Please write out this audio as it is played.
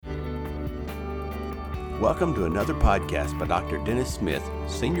Welcome to another podcast by Dr. Dennis Smith,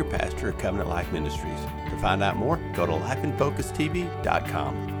 Senior Pastor of Covenant Life Ministries. To find out more, go to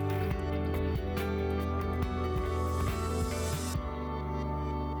lifeinfocustv.com.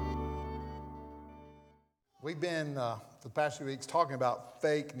 We've been, for the past few weeks, talking about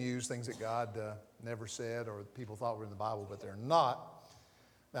fake news, things that God never said or people thought were in the Bible, but they're not.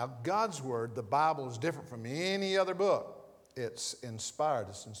 Now, God's Word, the Bible, is different from any other book. It's inspired.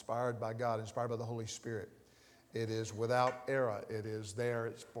 It's inspired by God, inspired by the Holy Spirit. It is without error. It is there.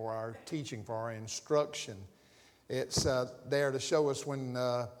 It's for our teaching, for our instruction. It's there to show us when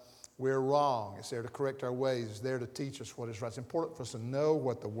we're wrong. It's there to correct our ways. It's there to teach us what is right. It's important for us to know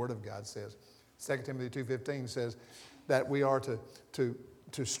what the Word of God says. 2 Timothy 2:15 says that we are to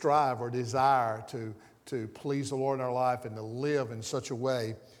strive or desire to please the Lord in our life and to live in such a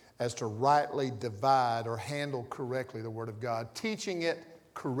way as to rightly divide or handle correctly the Word of God, teaching it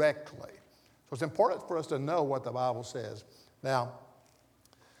correctly. So it's important for us to know what the Bible says. Now,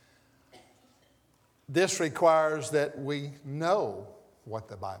 this requires that we know what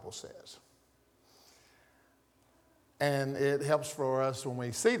the Bible says. And it helps for us when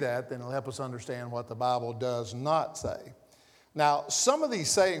we see that, then it'll help us understand what the Bible does not say. Now, some of these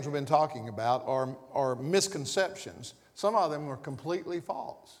sayings we've been talking about are misconceptions. Some of them are completely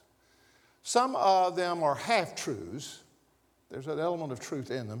false. Some of them are half-truths. There's an element of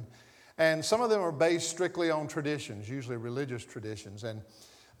truth in them. And some of them are based strictly on traditions, usually religious traditions. And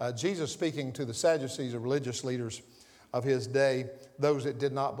Jesus, speaking to the Sadducees, the religious leaders of his day, those that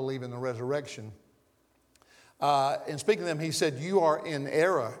did not believe in the resurrection, in speaking to them, he said, "You are in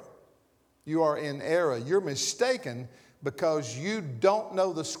error. You are in error. You're mistaken because you don't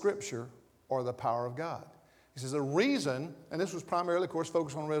know the Scripture or the power of God." He says the reason, and this was primarily, of course,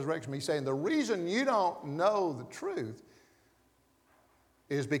 focused on resurrection, he's saying the reason you don't know the truth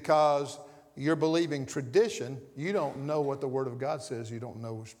is because you're believing tradition. You don't know what the Word of God says. You don't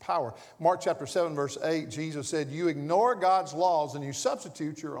know His power. Mark chapter 7, verse 8, Jesus said, "You ignore God's laws and you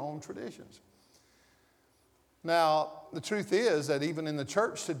substitute your own traditions." Now, the truth is that even in the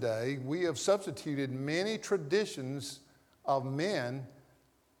church today, we have substituted many traditions of men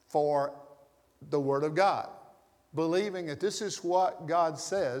for the Word of God, believing that this is what God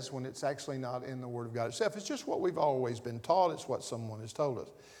says when it's actually not in the Word of God itself. It's just what we've always been taught. It's what someone has told us.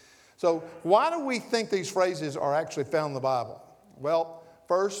 So why do we think these phrases are actually found in the Bible? Well,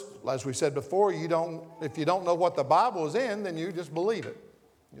 first, as we said before, if you don't know what the Bible is in, then you just believe it.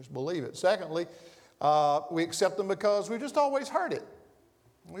 You just believe it. Secondly, we accept them because we've just always heard it.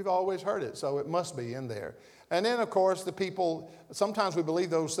 We've always heard it, so it must be in there. And then, of course, sometimes we believe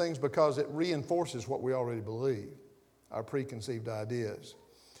those things because it reinforces what we already believe, our preconceived ideas.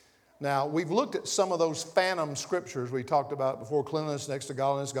 Now, we've looked at some of those phantom scriptures we talked about before: cleanliness next to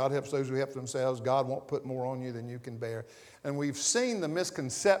godliness, God helps those who help themselves, God won't put more on you than you can bear. And we've seen the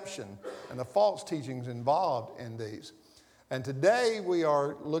misconception and the false teachings involved in these. And today we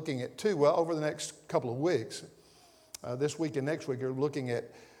are looking at over the next couple of weeks, this week and next week, we're looking at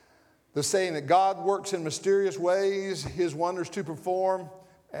the saying that God works in mysterious ways, His wonders to perform,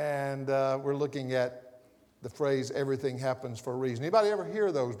 and we're looking at the phrase, everything happens for a reason. Anybody ever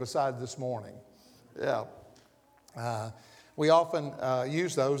hear those besides this morning? Yeah. We often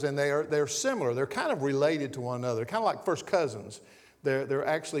use those, and they're similar. They're kind of related to one another, kind of like first cousins. They're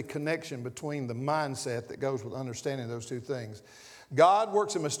actually connection between the mindset that goes with understanding those two things. God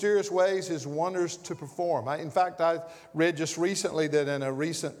works in mysterious ways, His wonders to perform. In fact, I read just recently that in a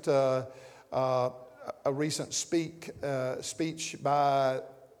recent speech by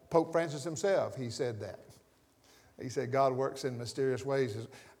Pope Francis himself, he said that. He said God works in mysterious ways.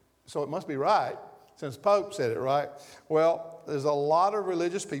 So it must be right, since Pope said it, right? Well, there's a lot of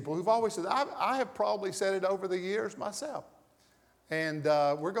religious people who've always said, I have probably said it over the years myself. And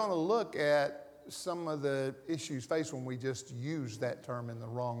we're going to look at some of the issues faced when we just use that term in the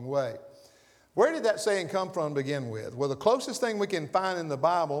wrong way. Where did that saying come from to begin with? Well, the closest thing we can find in the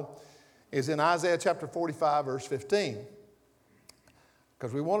Bible is in Isaiah chapter 45, verse 15.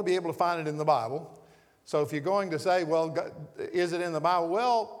 Because we want to be able to find it in the Bible. So if you're going to say, well, is it in the Bible?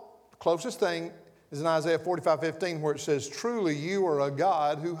 Well, the closest thing is in Isaiah 45:15, where it says, "Truly you are a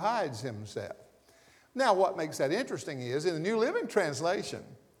God who hides Himself." Now, what makes that interesting is in the New Living Translation,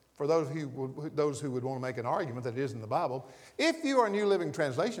 for those who would want to make an argument that it is in the Bible, if you are a New Living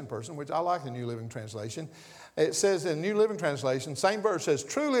Translation person, which I like the New Living Translation, it says in New Living Translation, same verse says,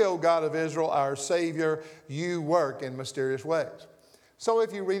 "Truly, O God of Israel, our Savior, you work in mysterious ways." So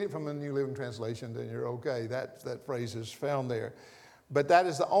if you read it from the New Living Translation, then you're okay. That phrase is found there. But that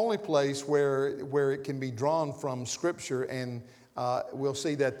is the only place where it can be drawn from Scripture, and we'll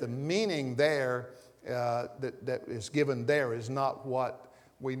see that the meaning there that is given there is not what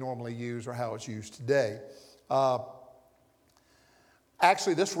we normally use or how it's used today.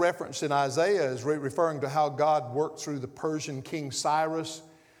 Actually, this reference in Isaiah is referring to how God worked through the Persian King Cyrus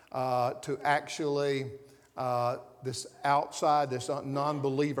to actually, this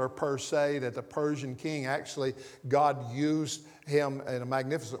non-believer per se, that the Persian king actually, God used him in a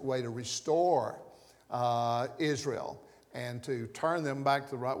magnificent way to restore Israel and to turn them back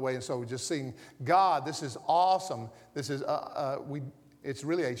to the right way. And so we're just seeing, God, this is awesome. This is, it's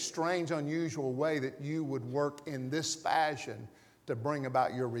really a strange, unusual way that you would work in this fashion to bring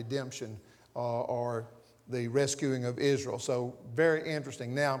about your redemption or the rescuing of Israel. So very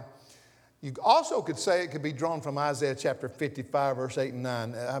interesting. Now, you also could say it could be drawn from Isaiah chapter 55, verse 8 and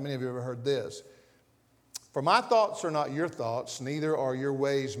 9. How many of you have ever heard this? For my thoughts are not your thoughts, neither are your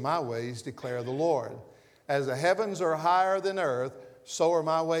ways my ways, declare the Lord. As the heavens are higher than earth, so are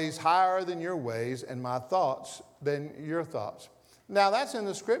my ways higher than your ways, and my thoughts than your thoughts. Now, that's in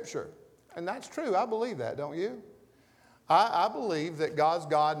the Scripture, and that's true. I believe that, don't you? I believe that God's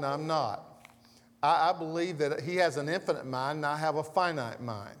God and I'm not. I believe that He has an infinite mind and I have a finite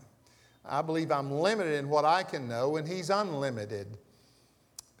mind. I believe I'm limited in what I can know and He's unlimited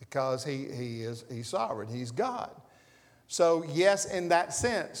because He's sovereign. He's God. So yes, in that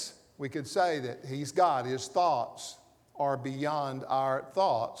sense, we could say that He's God. His thoughts are beyond our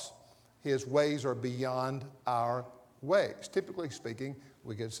thoughts. His ways are beyond our ways. Typically speaking,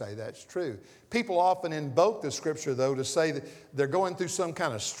 we could say that's true. People often invoke the Scripture, though, to say that they're going through some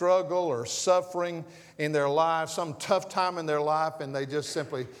kind of struggle or suffering in their life, some tough time in their life, and they just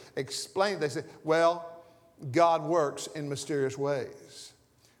simply explain. They say, well, God works in mysterious ways.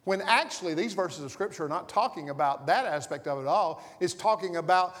 When actually these verses of Scripture are not talking about that aspect of it all. It's talking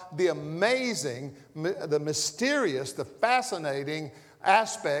about the amazing, the mysterious, the fascinating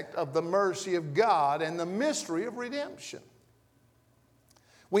aspect of the mercy of God and the mystery of redemption.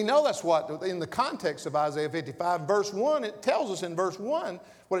 We know that's what, in the context of Isaiah 55, verse 1, it tells us in verse 1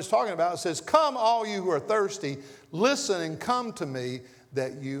 what it's talking about. It says, come all you who are thirsty, listen and come to me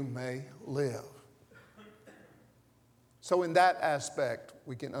that you may live. So in that aspect,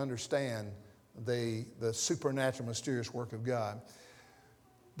 we can understand the supernatural, mysterious work of God.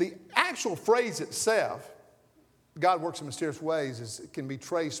 The actual phrase itself, God works in mysterious ways, can be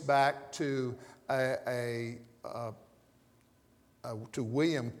traced back to to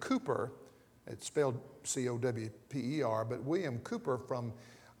William Cowper. It's spelled C-O-W-P-E-R, but William Cowper from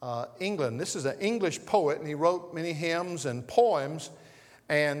England. This is an English poet, and he wrote many hymns and poems,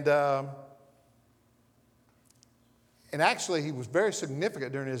 and actually he was very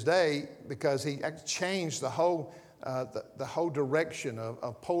significant during his day because he changed the whole direction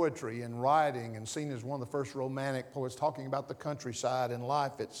of poetry and writing, and seen as one of the first romantic poets talking about the countryside and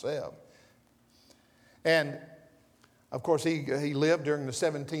life itself. And of course, he lived during the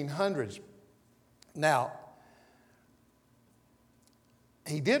 1700s. Now,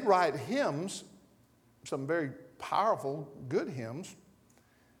 he did write hymns, some very powerful, good hymns,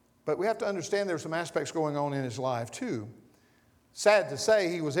 but we have to understand there were some aspects going on in his life too. Sad to say,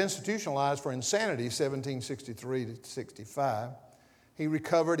 he was institutionalized for insanity 1763 to 65. He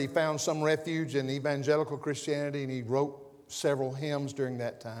recovered, he found some refuge in evangelical Christianity, and he wrote several hymns during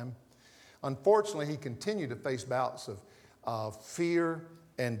that time. Unfortunately, he continued to face bouts of fear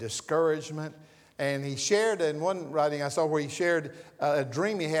and discouragement. And he shared in one writing I saw where he shared a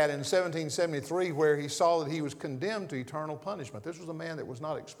dream he had in 1773 where he saw that he was condemned to eternal punishment. This was a man that was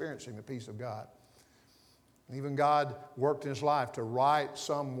not experiencing the peace of God. And even God worked in his life to write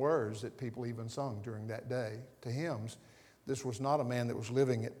some words that people even sung during that day to hymns. This was not a man that was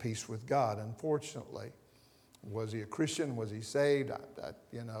living at peace with God, unfortunately. Was he a Christian? Was he saved?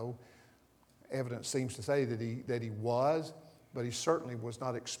 Evidence seems to say that he was, but he certainly was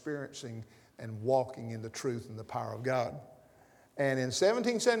not experiencing and walking in the truth and the power of God. And in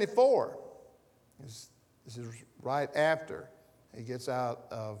 1774, this is right after he gets out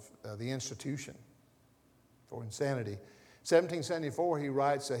of the institution for insanity. 1774, he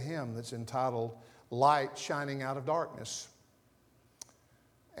writes a hymn that's entitled Light Shining Out of Darkness.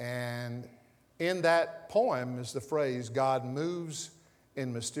 And in that poem is the phrase, God moves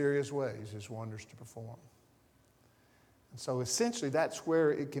in mysterious ways his wonders to perform. And so essentially that's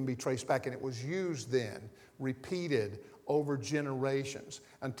where it can be traced back, and it was used then, repeated over generations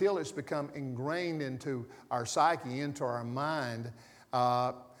until it's become ingrained into our psyche, into our mind,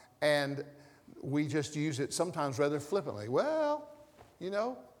 and we just use it sometimes rather flippantly. Well,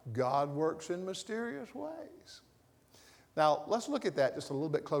 God works in mysterious ways. Now, let's look at that just a little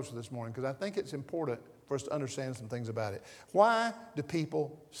bit closer this morning because I think it's important for us to understand some things about it. Why do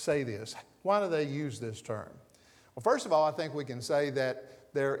people say this? Why do they use this term? Well, first of all, I think we can say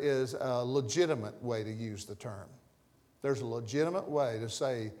that there is a legitimate way to use the term. There's a legitimate way to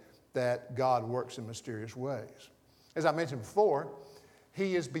say that God works in mysterious ways. As I mentioned before,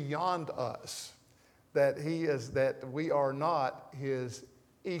 He is beyond us. That we are not His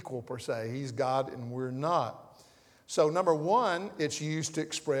equal per se. He's God and we're not. So number one, it's used to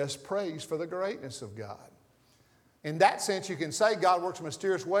express praise for the greatness of God. In that sense, you can say God works in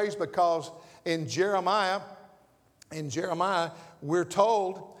mysterious ways because in Jeremiah, we're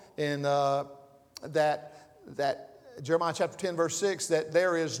told in that Jeremiah chapter 10, verse 6, that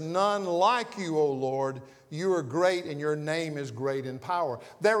there is none like you, O Lord. You are great and your name is great in power.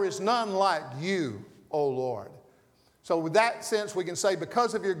 There is none like you, O Lord. So with that sense, we can say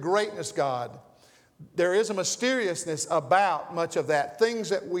because of your greatness, God, there is a mysteriousness about much of that. Things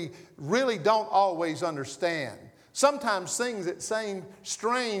that we really don't always understand. Sometimes things that seem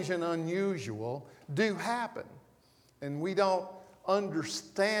strange and unusual do happen. And we don't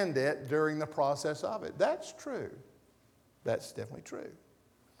understand it during the process of it. That's true. That's definitely true.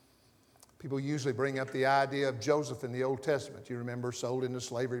 People usually bring up the idea of Joseph in the Old Testament. You remember, sold into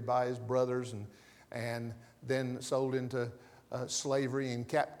slavery by his brothers and then sold into slavery and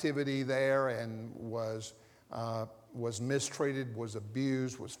captivity there and was mistreated, was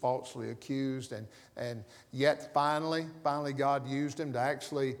abused, was falsely accused. And yet finally God used him to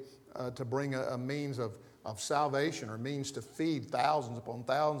actually to bring a means of salvation or means to feed thousands upon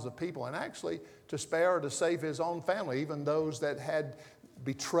thousands of people and actually to spare or to save his own family, even those that had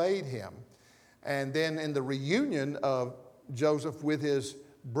betrayed him. And then in the reunion of Joseph with his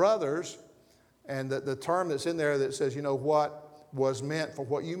brothers, and the term that's in there that says, what was meant for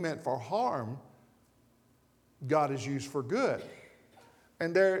what you meant for harm, God has used for good.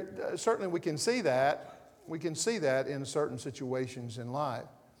 And there certainly we can see that. We can see that in certain situations in life.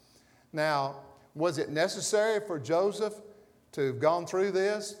 Now, was it necessary for Joseph to have gone through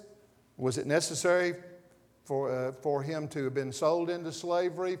this? Was it necessary for him to have been sold into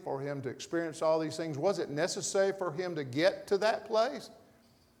slavery, for him to experience all these things? Was it necessary for him to get to that place?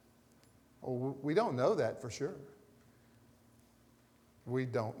 Well, we don't know that for sure. We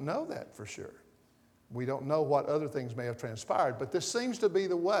don't know that for sure. We don't know what other things may have transpired, but this seems to be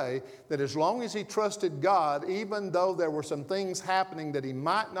the way that as long as he trusted God, even though there were some things happening that he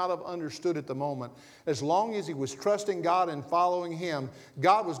might not have understood at the moment, as long as he was trusting God and following Him,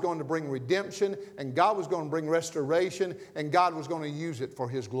 God was going to bring redemption, and God was going to bring restoration, and God was going to use it for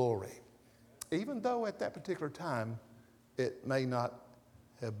His glory. Even though at that particular time, it may not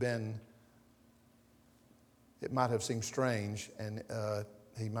have been, it might have seemed strange, and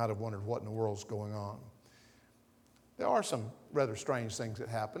he might have wondered what in the world's going on. There are some rather strange things that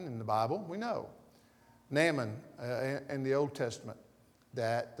happen in the Bible, we know. Naaman in the Old Testament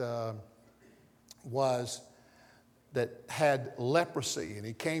that had leprosy, and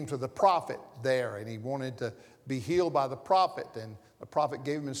he came to the prophet there, and he wanted to be healed by the prophet, and the prophet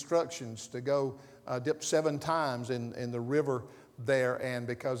gave him instructions to go dip 7 times in the river there, and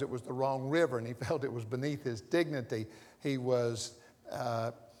because it was the wrong river and he felt it was beneath his dignity, he was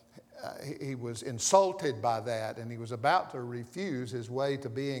insulted by that, and he was about to refuse his way to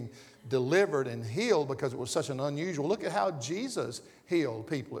being delivered and healed because it was such an unusual. Look at how Jesus healed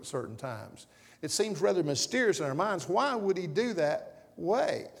people at certain times. It seems rather mysterious in our minds. Why would he do that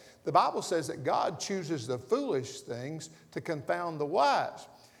way? The Bible says that God chooses the foolish things to confound the wise,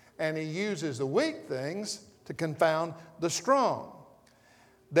 and He uses the weak things to confound the strong.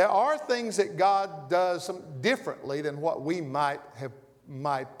 There are things that God does differently than what we might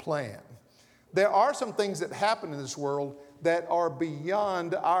plan. There are some things that happen in this world that are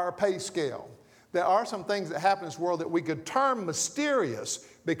beyond our pay scale. There are some things that happen in this world that we could term mysterious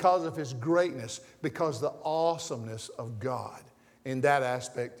because of His greatness, because of the awesomeness of God. In that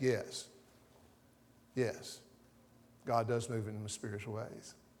aspect, yes. Yes, God does move in mysterious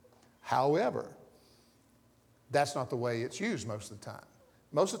ways. However, that's not the way it's used most of the time.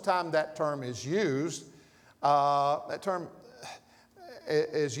 Most of the time that term is used,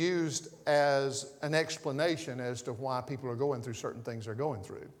 is used as an explanation as to why people are going through certain things they're going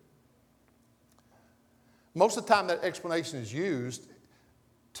through. Most of the time that explanation is used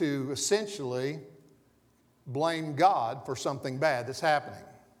to essentially blame God for something bad that's happening.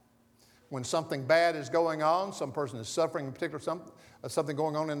 When something bad is going on, some person is suffering in particular something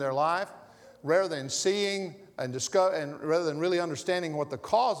going on in their life, rather than seeing and rather than really understanding what the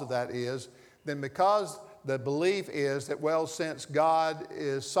cause of that is, then because the belief is that, well, since God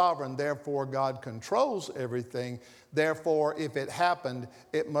is sovereign, therefore God controls everything. Therefore, if it happened,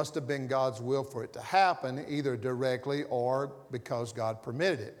 it must have been God's will for it to happen, either directly or because God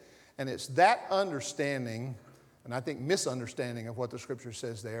permitted it. And it's that understanding, and I think misunderstanding of what the Scripture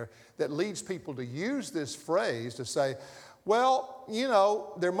says there, that leads people to use this phrase to say, well, you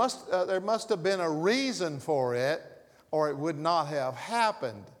know, there must have been a reason for it, or it would not have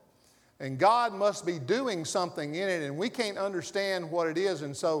happened. And God must be doing something in it, and we can't understand what it is.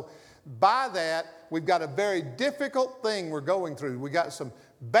 And so by that, we've got a very difficult thing we're going through. We got some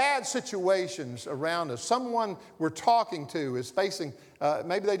bad situations around us. Someone we're talking to is facing,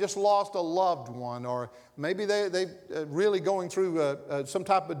 maybe they just lost a loved one, or maybe they're really going through some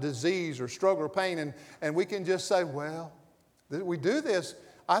type of disease or struggle or pain, and we can just say, well, we do this,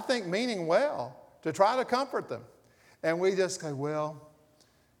 I think, meaning well, to try to comfort them. And we just say, well,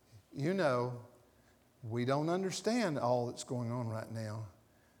 you know, we don't understand all that's going on right now,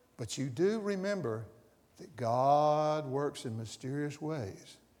 but you do remember that God works in mysterious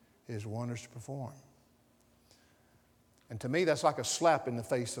ways, His wonders to perform. And to me, that's like a slap in the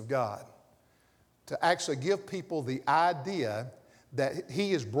face of God, to actually give people the idea that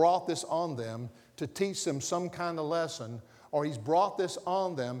He has brought this on them to teach them some kind of lesson, or He's brought this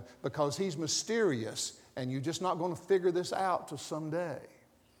on them because He's mysterious and you're just not going to figure this out till someday.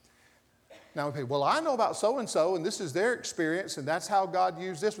 Now, okay, well, I know about so-and-so, and this is their experience, and that's how God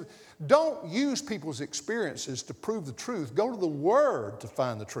used this. Don't use people's experiences to prove the truth. Go to the Word to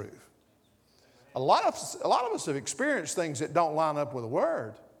find the truth. A lot of us have experienced things that don't line up with the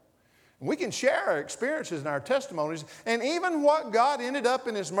Word. And we can share our experiences and our testimonies, and even what God ended up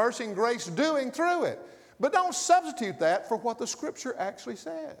in His mercy and grace doing through it. But don't substitute that for what the Scripture actually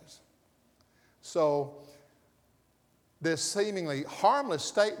says. So, this seemingly harmless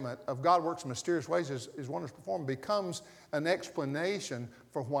statement of God works in mysterious ways as wonders performed becomes an explanation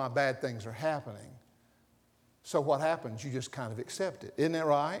for why bad things are happening. So what happens? You just kind of accept it. Isn't that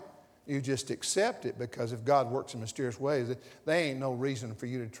right? You just accept it, because if God works in mysterious ways, there ain't no reason for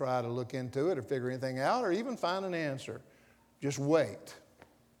you to try to look into it or figure anything out or even find an answer. Just wait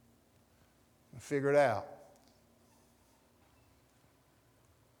and figure it out.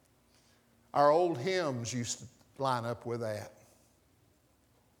 Our old hymns used to line up with that.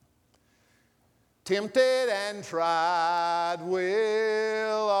 Tempted and tried,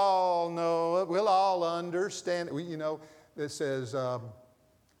 we'll all know it, we'll all understand it. You know, it says,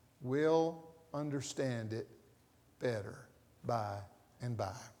 we'll understand it better by and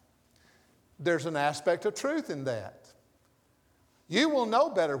by. There's an aspect of truth in that. You will know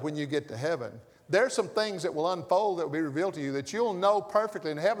better when you get to heaven. There's some things that will unfold that will be revealed to you that you'll know perfectly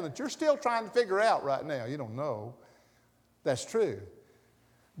in heaven that you're still trying to figure out right now. You don't know. That's true.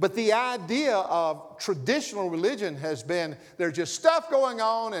 But the idea of traditional religion has been there's just stuff going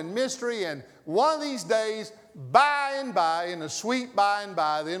on and mystery, and one of these days, by and by, in a sweet by and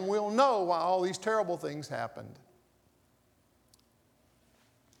by, then we'll know why all these terrible things happened.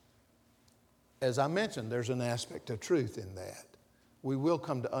 As I mentioned, there's an aspect of truth in that. We will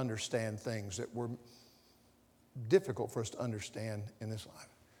come to understand things that were difficult for us to understand in this life.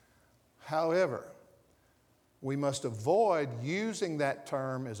 However, we must avoid using that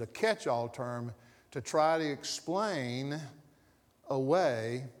term as a catch-all term to try to explain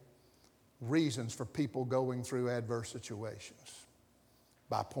away reasons for people going through adverse situations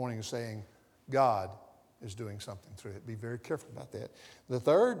by pointing and saying, God is doing something through it. Be very careful about that. The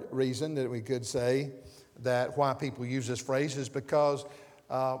third reason that we could say that why people use this phrase is because,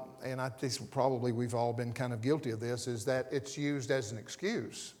 and I think probably we've all been kind of guilty of this, is that it's used as an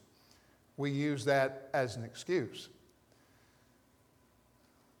excuse. We use that as an excuse.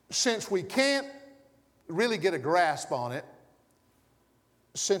 Since we can't really get a grasp on it,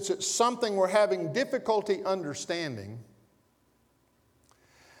 since it's something we're having difficulty understanding,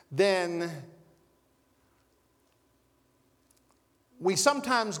 then we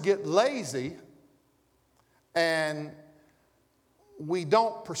sometimes get lazy and we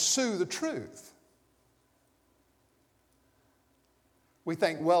don't pursue the truth. We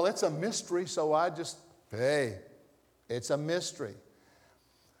think, well, it's a mystery, so it's a mystery.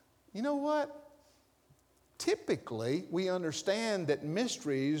 You know what? Typically, we understand that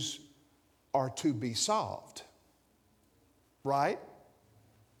mysteries are to be solved, right?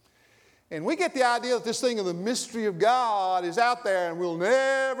 And we get the idea that this thing of the mystery of God is out there and we'll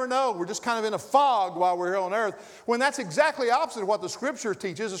never know. We're just kind of in a fog while we're here on earth, when that's exactly opposite of what the Scripture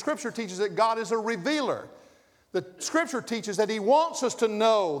teaches. The Scripture teaches that God is a revealer. The Scripture teaches that He wants us to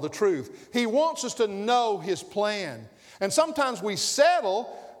know the truth. He wants us to know His plan. And sometimes we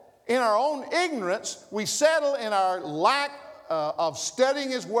settle in our own ignorance, we settle in our lack of studying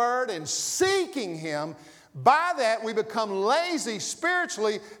His Word and seeking Him. By that, we become lazy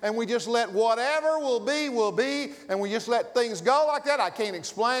spiritually, and we just let whatever will be, and we just let things go like that. I can't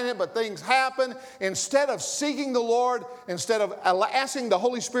explain it, but things happen. Instead of seeking the Lord, instead of asking the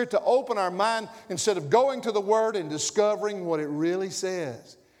Holy Spirit to open our mind, instead of going to the Word and discovering what it really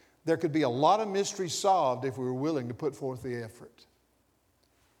says, there could be a lot of mysteries solved if we were willing to put forth the effort.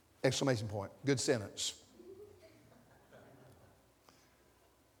 Exclamation point. Good sentence.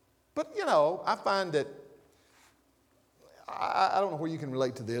 But, I find that I don't know where you can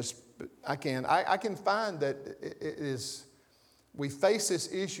relate to this, but I can. I can find that we face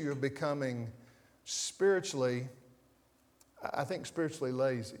this issue of becoming spiritually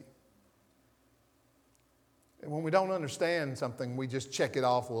lazy. And when we don't understand something, we just check it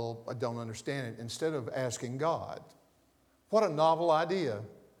off, well, I don't understand it, instead of asking God. What a novel idea.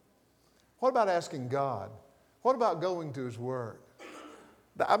 What about asking God? What about going to His Word?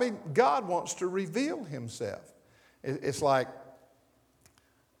 I mean, God wants to reveal Himself. It's like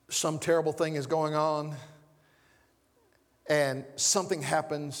some terrible thing is going on and something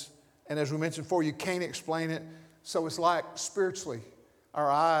happens, and as we mentioned before, you can't explain it. So it's like spiritually, our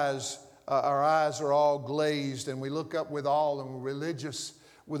eyes are all glazed, and we look up with awe, and we're religious,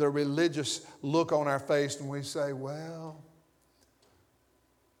 with a religious look on our face, and we say, well,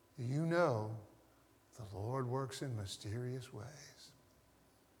 the Lord works in mysterious ways.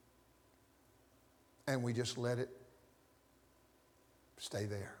 And we just let it stay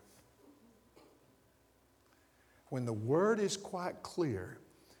there. When the Word is quite clear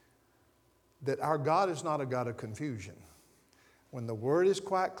that our God is not a God of confusion, when the Word is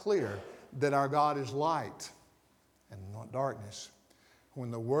quite clear that our God is light and not darkness, when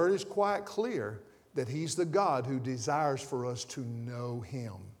the Word is quite clear that He's the God who desires for us to know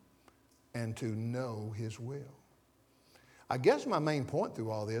Him and to know His will. I guess my main point through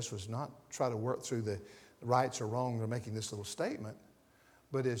all this was not try to work through the rights or wrongs of making this little statement,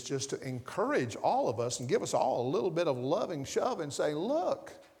 but it's just to encourage all of us and give us all a little bit of loving shove and say,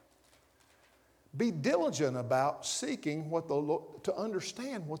 look, be diligent about seeking to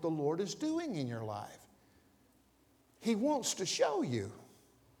understand what the Lord is doing in your life. He wants to show you.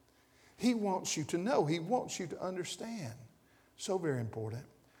 He wants you to know. He wants you to understand. So very important.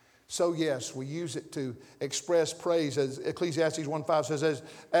 So yes, we use it to express praise, as Ecclesiastes 1:5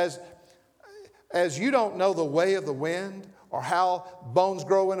 says, as you don't know the way of the wind, or how bones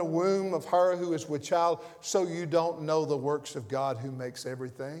grow in a womb of her who is with child, so you don't know the works of God who makes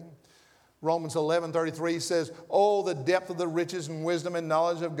everything. Romans 11:33 says, oh, the depth of the riches and wisdom and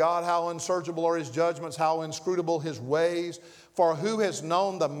knowledge of God, how unsearchable are His judgments, how inscrutable His ways. For who has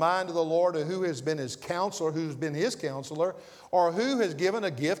known the mind of the Lord, or who has been His counselor, who's been His counselor, or who has given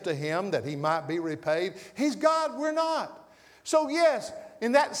a gift to Him that He might be repaid? He's God, we're not. So yes,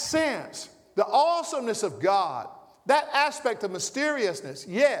 in that sense, the awesomeness of God, that aspect of mysteriousness,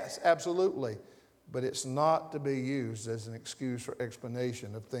 yes, absolutely. But it's not to be used as an excuse for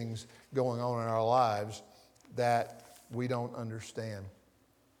explanation of things going on in our lives that we don't understand.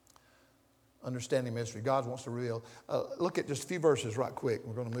 Understanding mystery. God wants to reveal. Look at just a few verses right quick.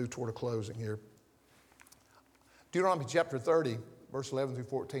 We're going to move toward a closing here. Deuteronomy chapter 30, verse 11 through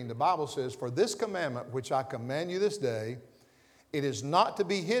 14. The Bible says, for this commandment which I command you this day, it is not to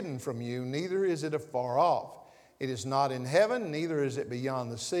be hidden from you, neither is it afar off. It is not in heaven, neither is it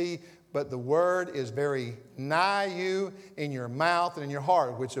beyond the sea, but the word is very nigh you, in your mouth and in your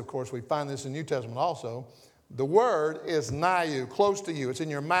heart, which of course we find this in the New Testament also. The word is nigh you, close to you. It's in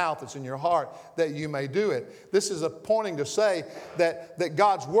your mouth, it's in your heart, that you may do it. This is a pointing to say that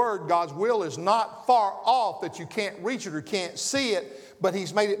God's word, God's will is not far off, that you can't reach it or can't see it, but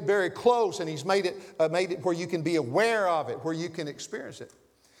He's made it very close, and He's made it where you can be aware of it, where you can experience it.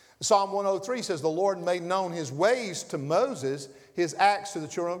 Psalm 103 says, the Lord made known His ways to Moses, His acts to the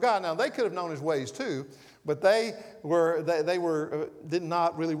children of God. Now, they could have known His ways too, but they did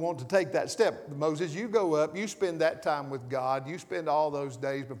not really want to take that step. Moses, you go up, you spend that time with God, you spend all those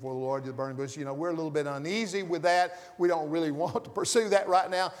days before the Lord, the burning bush. We're a little bit uneasy with that. We don't really want to pursue that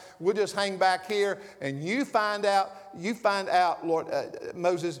right now. We'll just hang back here, and you find out, Lord,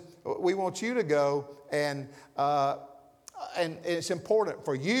 Moses, we want you to go, and it's important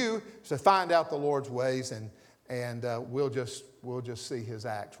for you to find out the Lord's ways, and we'll just see His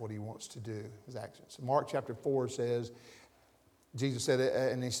acts, what He wants to do, His actions. Mark chapter 4 says, Jesus said,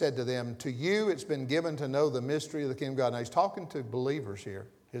 and He said to them, to you it's been given to know the mystery of the kingdom of God. Now He's talking to believers here,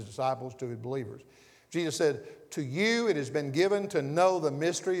 His disciples to His believers. Jesus said, to you it has been given to know the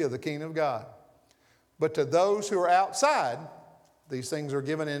mystery of the kingdom of God. But to those who are outside, These things are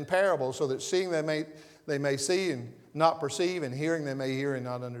given in parables, so that seeing they may see and not perceive, and hearing they may hear and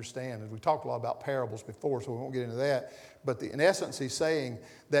not understand. And we talked a lot about parables before, so we won't get into that. But in essence, he's saying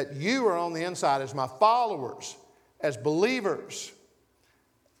that you are on the inside as my followers, as believers,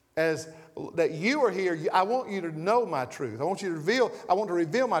 that you are here. I want you to know my truth. I want to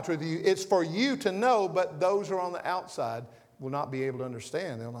reveal my truth to you. It's for you to know, but those who are on the outside will not be able to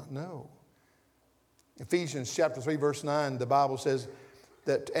understand. They'll not know. Ephesians chapter 3, verse 9, the Bible says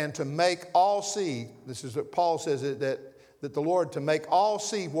that, and to make all see, this is what Paul says, that the Lord, to make all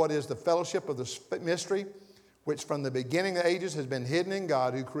see what is the fellowship of the mystery, which from the beginning of the ages has been hidden in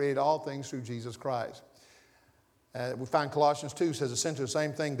God, who created all things through Jesus Christ. We find Colossians 2 says essentially the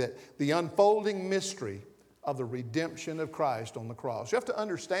same thing, that the unfolding mystery of the redemption of Christ on the cross. You have to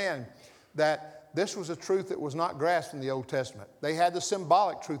understand that this was a truth that was not grasped in the Old Testament. They had the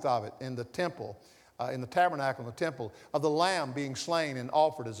symbolic truth of it in the temple, in the tabernacle, in the temple, of the lamb being slain and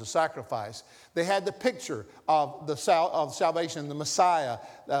offered as a sacrifice. They had the picture of the salvation, the Messiah,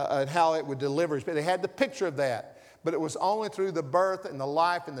 and how it would deliver. They had the picture of that. But it was only through the birth and the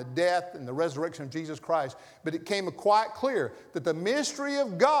life and the death and the resurrection of Jesus Christ. But it came quite clear that the mystery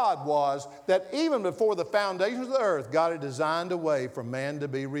of God was that even before the foundations of the earth, God had designed a way for man to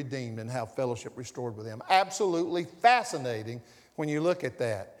be redeemed and have fellowship restored with Him. Absolutely fascinating when you look at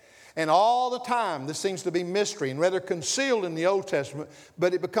that. And all the time, this seems to be mystery and rather concealed in the Old Testament,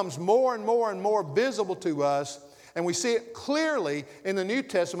 but it becomes more and more and more visible to us. And we see it clearly in the New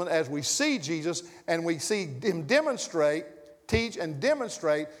Testament as we see Jesus and we see Him demonstrate, teach and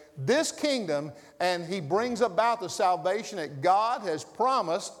demonstrate this kingdom, and He brings about the salvation that God has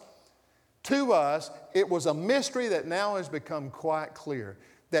promised to us. It was a mystery that now has become quite clear.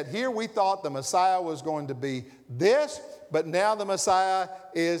 That here we thought the Messiah was going to be this, but now the Messiah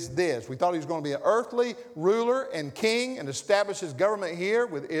is this. We thought He was going to be an earthly ruler and king and establish His government here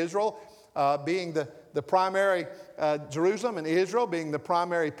with Israel being the primary, Jerusalem and Israel being the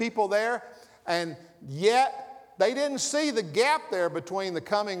primary people there. And yet they didn't see the gap there between the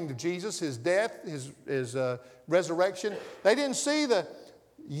coming to Jesus, His death, His resurrection. They didn't see the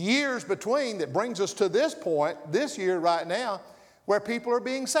years between that brings us to this point, this year right now, where people are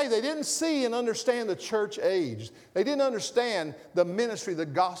being saved. They didn't see and understand the church age. They didn't understand the ministry, the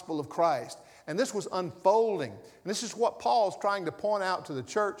gospel of Christ. And this was unfolding. And this is what Paul's trying to point out to the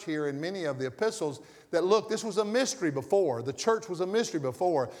church here in many of the epistles, that look, this was a mystery before. The church was a mystery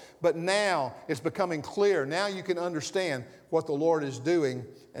before. But now it's becoming clear. Now you can understand what the Lord is doing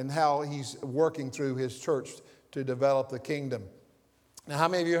and how He's working through His church to develop the kingdom. Now, how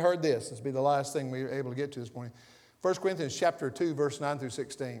many of you heard this? This will be the last thing we were able to get to this morning. 1 Corinthians chapter 2, verse 9 through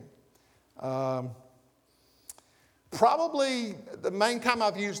 16. Probably the main time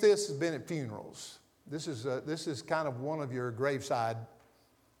I've used this has been at funerals. This is kind of one of your graveside.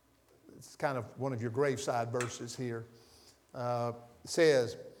 It's kind of one of your graveside verses here. It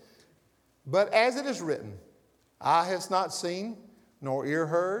says, "But as it is written, eye has not seen, nor ear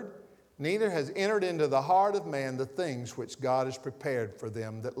heard, neither has entered into the heart of man the things which God has prepared for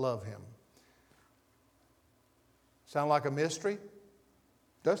them that love Him." Sound like a mystery?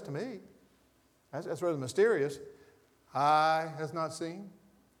 It does to me. That's rather mysterious. Eye has not seen,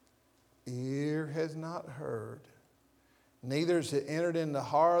 ear has not heard, neither has it entered in the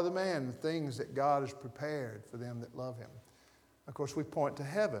heart of the man the things that God has prepared for them that love Him. Of course, we point to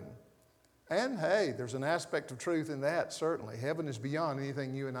heaven. And hey, there's an aspect of truth in that, certainly. Heaven is beyond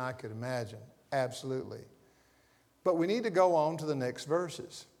anything you and I could imagine. Absolutely. But we need to go on to the next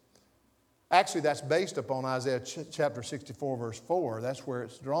verses. Actually, that's based upon Isaiah chapter 64, verse 4. That's where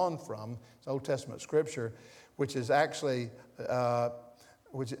it's drawn from. It's Old Testament scripture, which actually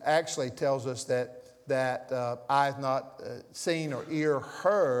tells us that eye hath not seen or ear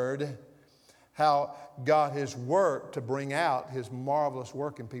heard how God has worked to bring out His marvelous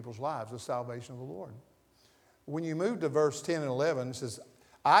work in people's lives, the salvation of the Lord. When you move to verse 10 and 11, it says,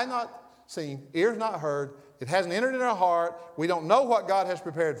 "Eye not seen, ears not heard, it hasn't entered in our heart. We don't know what God has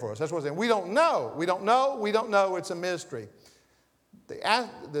prepared for us." That's what it's saying. We don't know. We don't know. We don't know. It's a mystery. The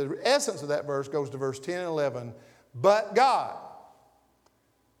essence of that verse goes to verse 10 and 11. But God.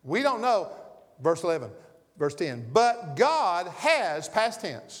 We don't know. Verse 11. Verse 10. But God has, past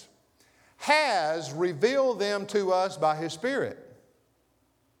tense, has revealed them to us by His Spirit.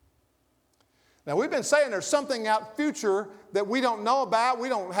 Now we've been saying there's something out future that we don't know about. We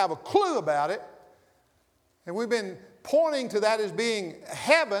don't have a clue about it. And we've been pointing to that as being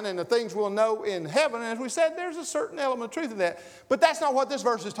heaven and the things we'll know in heaven. And as we said, there's a certain element of truth in that. But that's not what this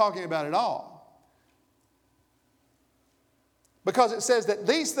verse is talking about at all. Because it says that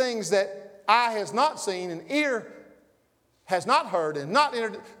these things that eye has not seen and ear has not heard and not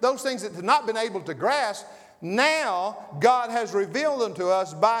entered, those things that have not been able to grasp, now God has revealed them to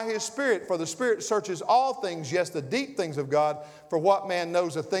us by His Spirit. For the Spirit searches all things, yes, the deep things of God. For what man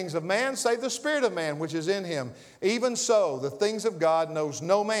knows the things of man, save the Spirit of man which is in him? Even so, the things of God knows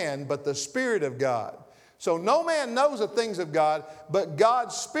no man but the Spirit of God. So no man knows the things of God, but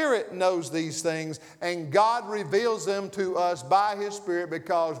God's Spirit knows these things, and God reveals them to us by His Spirit,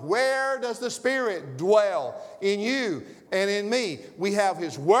 because where does the Spirit dwell? In you and in me. We have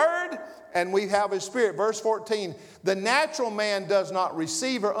His Word and we have His Spirit. Verse 14, the natural man does not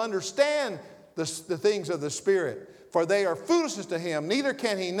receive or understand the things of the Spirit, for they are foolishness to him, neither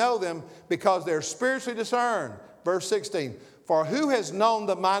can he know them, because they are spiritually discerned. Verse 16, for who has known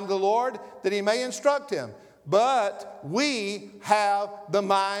the mind of the Lord, that He may instruct him? But we have the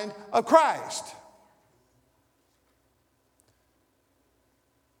mind of Christ.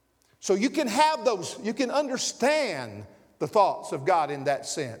 So you can have those, you can understand the thoughts of God in that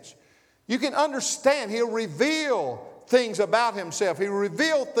sense. You can understand He'll reveal things about Himself. He'll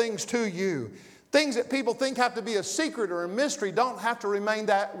reveal things to you. Things that people think have to be a secret or a mystery don't have to remain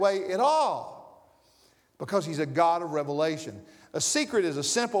that way at all, because He's a God of revelation. A secret is a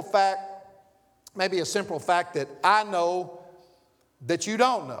simple fact, maybe a simple fact that I know that you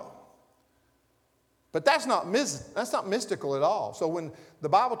don't know. But that's not mystical at all. So when the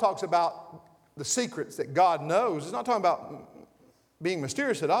Bible talks about the secrets that God knows, it's not talking about being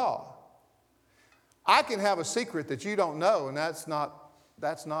mysterious at all. I can have a secret that you don't know, and that's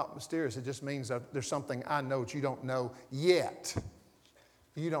not mysterious. It just means that there's something I know that you don't know yet.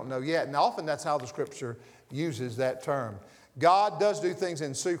 You don't know yet. And often that's how the Scripture uses that term. God does do things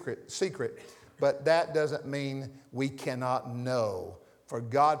in secret, but that doesn't mean we cannot know. For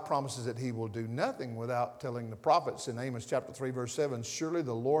God promises that He will do nothing without telling the prophets in Amos chapter 3 verse 7, surely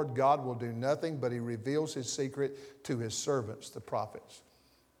the Lord God will do nothing, but He reveals His secret to His servants, the prophets.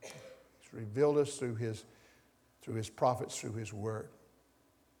 He's revealed us through His prophets, through His Word.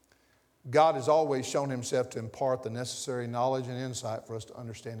 God has always shown Himself to impart the necessary knowledge and insight for us to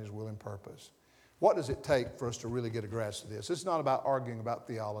understand His will and purpose. What does it take for us to really get a grasp of this? It's not about arguing about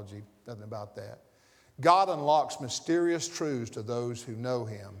theology, nothing about that. God unlocks mysterious truths to those who know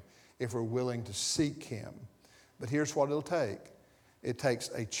Him if we're willing to seek Him. But here's what it'll take. It takes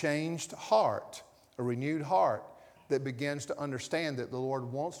a changed heart, a renewed heart that begins to understand that the Lord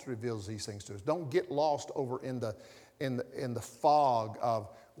wants to reveal these things to us. Don't get lost over in the fog of,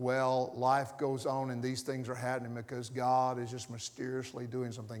 well, life goes on and these things are happening because God is just mysteriously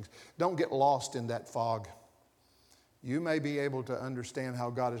doing some things. Don't get lost in that fog. You may be able to understand how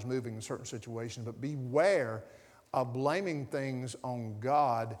God is moving in certain situations, but beware of blaming things on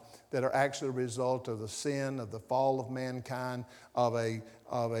God that are actually a result of the sin, of the fall of mankind, of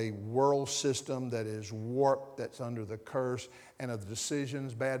a world system that is warped, that's under the curse, and of the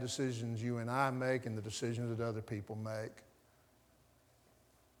decisions, bad decisions you and I make, and the decisions that other people make.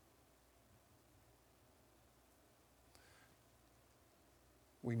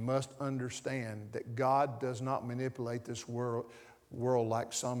 We must understand that God does not manipulate this world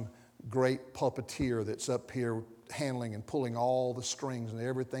like some great puppeteer that's up here handling and pulling all the strings, and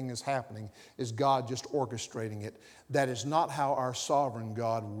everything is happening is God just orchestrating it. That is not how our sovereign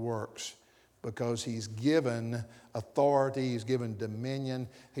God works, because He's given authority, He's given dominion,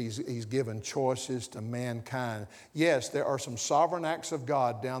 He's given choices to mankind. Yes, there are some sovereign acts of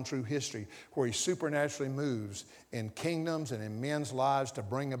God down through history where He supernaturally moves in kingdoms and in men's lives to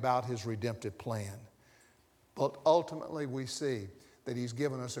bring about His redemptive plan. But ultimately we see that He's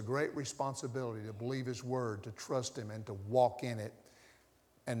given us a great responsibility to believe His Word, to trust Him, and to walk in it,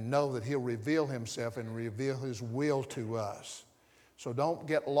 and know that He'll reveal Himself and reveal His will to us. So don't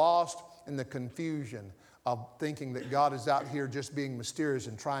get lost in the confusion of thinking that God is out here just being mysterious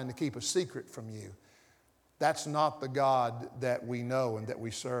and trying to keep a secret from you. That's not the God that we know and that we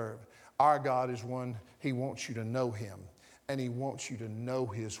serve. Our God is one, He wants you to know Him, and He wants you to know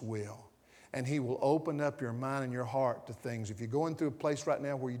His will. And He will open up your mind and your heart to things. If you're going through a place right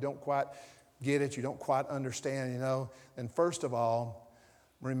now where you don't quite get it, you don't quite understand, then first of all,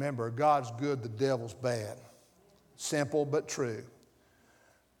 remember, God's good, the devil's bad. Simple but true.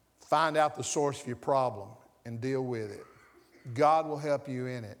 Find out the source of your problem and deal with it. God will help you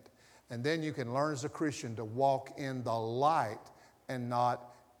in it. And then you can learn as a Christian to walk in the light and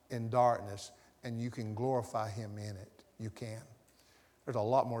not in darkness. And you can glorify Him in it. You can. There's a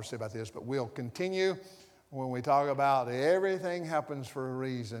lot more to say about this, but we'll continue when we talk about everything happens for a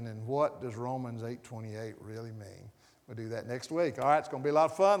reason and what does Romans 8:28 really mean. We'll do that next week. All right, it's going to be a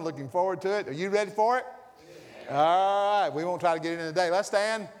lot of fun. Looking forward to it. Are you ready for it? Yeah. All right, we won't try to get into today. Let's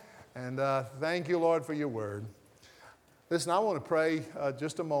stand and thank you, Lord, for your word. Listen, I want to pray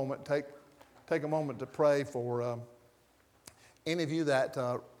just a moment. Take a moment to pray for any of you that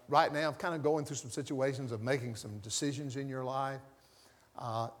right now kind of going through some situations of making some decisions in your life.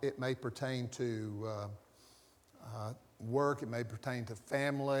 It may pertain to work. It may pertain to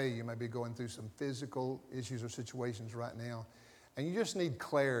family. You may be going through some physical issues or situations right now. And you just need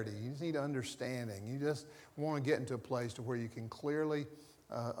clarity. You just need understanding. You just want to get into a place to where you can clearly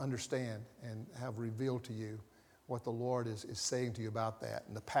understand and have revealed to you what the Lord is saying to you about that,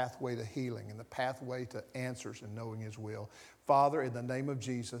 and the pathway to healing and the pathway to answers and knowing His will. Father, in the name of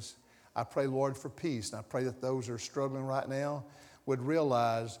Jesus, I pray, Lord, for peace. And I pray that those who are struggling right now would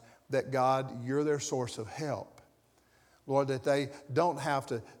realize that, God, you're their source of help. Lord, that they don't have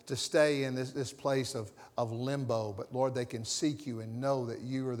to stay in this place of limbo, but, Lord, they can seek you and know that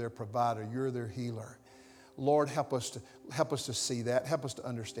you are their provider, you're their healer. Lord, help us to see that. Help us to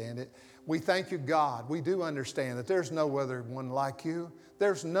understand it. We thank you, God. We do understand that there's no other one like you.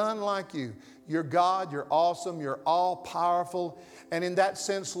 There's none like you. You're God. You're awesome. You're all-powerful. And in that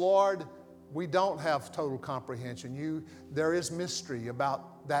sense, Lord, we don't have total comprehension. There is mystery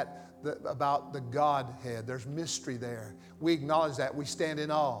about that, about the Godhead. There's mystery there. We acknowledge that. We stand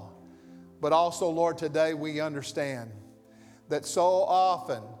in awe. But also, Lord, today we understand that so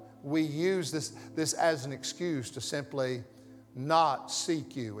often we use this as an excuse to simply not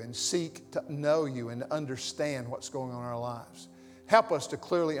seek you and seek to know you and understand what's going on in our lives. Help us to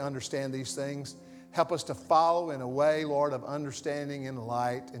clearly understand these things. Help us to follow in a way, Lord, of understanding and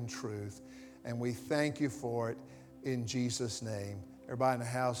light and truth. And we thank you for it in Jesus' name. Everybody in the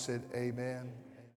house said amen.